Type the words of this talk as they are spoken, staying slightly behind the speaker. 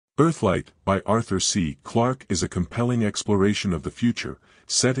Earthlight, by Arthur C. Clarke, is a compelling exploration of the future,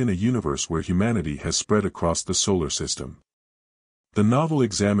 set in a universe where humanity has spread across the solar system. The novel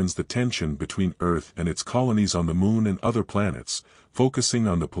examines the tension between Earth and its colonies on the Moon and other planets, focusing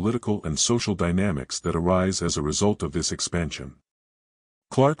on the political and social dynamics that arise as a result of this expansion.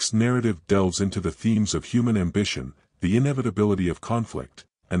 Clarke's narrative delves into the themes of human ambition, the inevitability of conflict,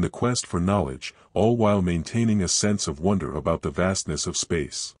 and the quest for knowledge, all while maintaining a sense of wonder about the vastness of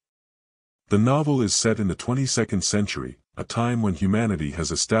space. The novel is set in the 22nd century, a time when humanity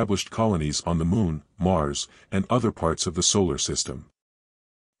has established colonies on the Moon, Mars, and other parts of the solar system.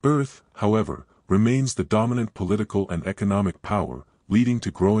 Earth, however, remains the dominant political and economic power, leading to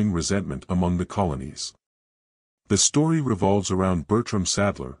growing resentment among the colonies. The story revolves around Bertram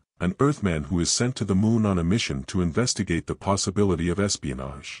Sadler, an Earthman who is sent to the Moon on a mission to investigate the possibility of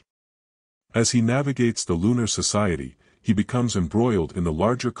espionage. As he navigates the lunar society, he becomes embroiled in the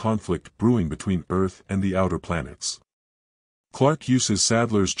larger conflict brewing between Earth and the outer planets. Clarke uses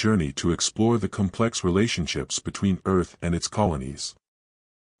Sadler's journey to explore the complex relationships between Earth and its colonies.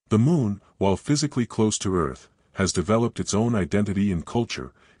 The Moon, while physically close to Earth, has developed its own identity and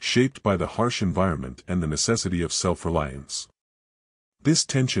culture, shaped by the harsh environment and the necessity of self-reliance. This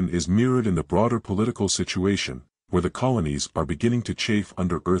tension is mirrored in the broader political situation, where the colonies are beginning to chafe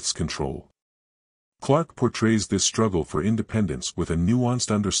under Earth's control. Clarke portrays this struggle for independence with a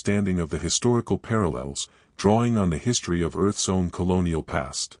nuanced understanding of the historical parallels, drawing on the history of Earth's own colonial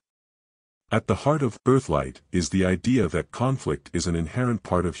past. At the heart of Earthlight is the idea that conflict is an inherent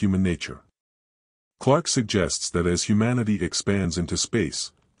part of human nature. Clarke suggests that as humanity expands into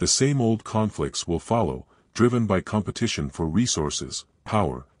space, the same old conflicts will follow, driven by competition for resources,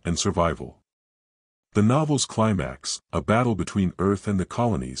 power, and survival. The novel's climax, a battle between Earth and the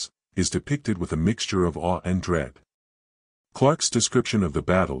colonies, is depicted with a mixture of awe and dread. Clarke's description of the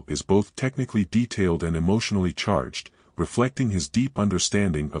battle is both technically detailed and emotionally charged, reflecting his deep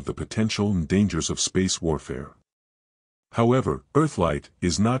understanding of the potential and dangers of space warfare. However, Earthlight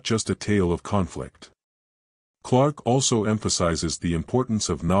is not just a tale of conflict. Clarke also emphasizes the importance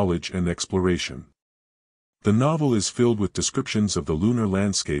of knowledge and exploration. The novel is filled with descriptions of the lunar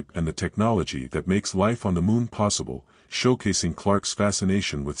landscape and the technology that makes life on the Moon possible, showcasing Clarke's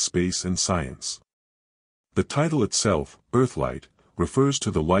fascination with space and science. The title itself, Earthlight, refers to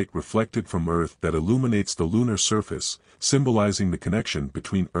the light reflected from Earth that illuminates the lunar surface, symbolizing the connection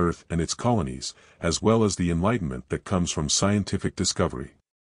between Earth and its colonies, as well as the enlightenment that comes from scientific discovery.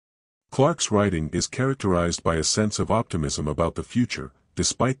 Clarke's writing is characterized by a sense of optimism about the future,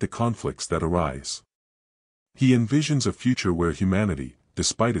 despite the conflicts that arise. He envisions a future where humanity,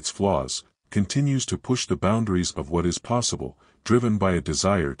 despite its flaws, continues to push the boundaries of what is possible, driven by a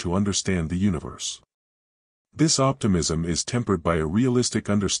desire to understand the universe. This optimism is tempered by a realistic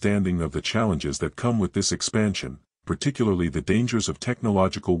understanding of the challenges that come with this expansion, particularly the dangers of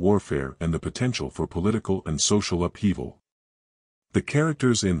technological warfare and the potential for political and social upheaval. The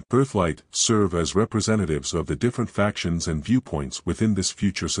characters in Earthlight serve as representatives of the different factions and viewpoints within this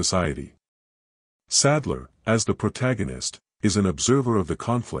future society. Sadler, as the protagonist, is an observer of the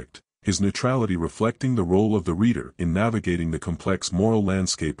conflict, his neutrality reflecting the role of the reader in navigating the complex moral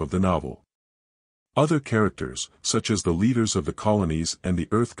landscape of the novel. Other characters, such as the leaders of the colonies and the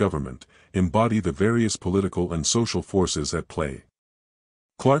Earth government, embody the various political and social forces at play.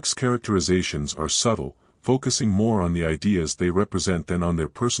 Clarke's characterizations are subtle, focusing more on the ideas they represent than on their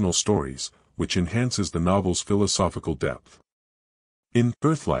personal stories, which enhances the novel's philosophical depth. In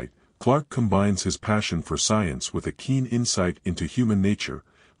Earthlight, Clarke combines his passion for science with a keen insight into human nature,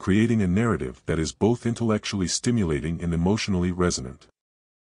 creating a narrative that is both intellectually stimulating and emotionally resonant.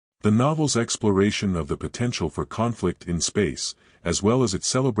 The novel's exploration of the potential for conflict in space, as well as its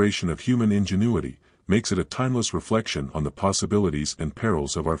celebration of human ingenuity, makes it a timeless reflection on the possibilities and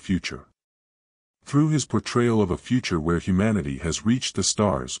perils of our future. Through his portrayal of a future where humanity has reached the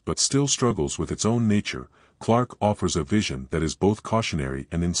stars but still struggles with its own nature, Clarke offers a vision that is both cautionary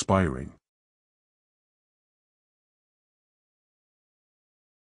and inspiring.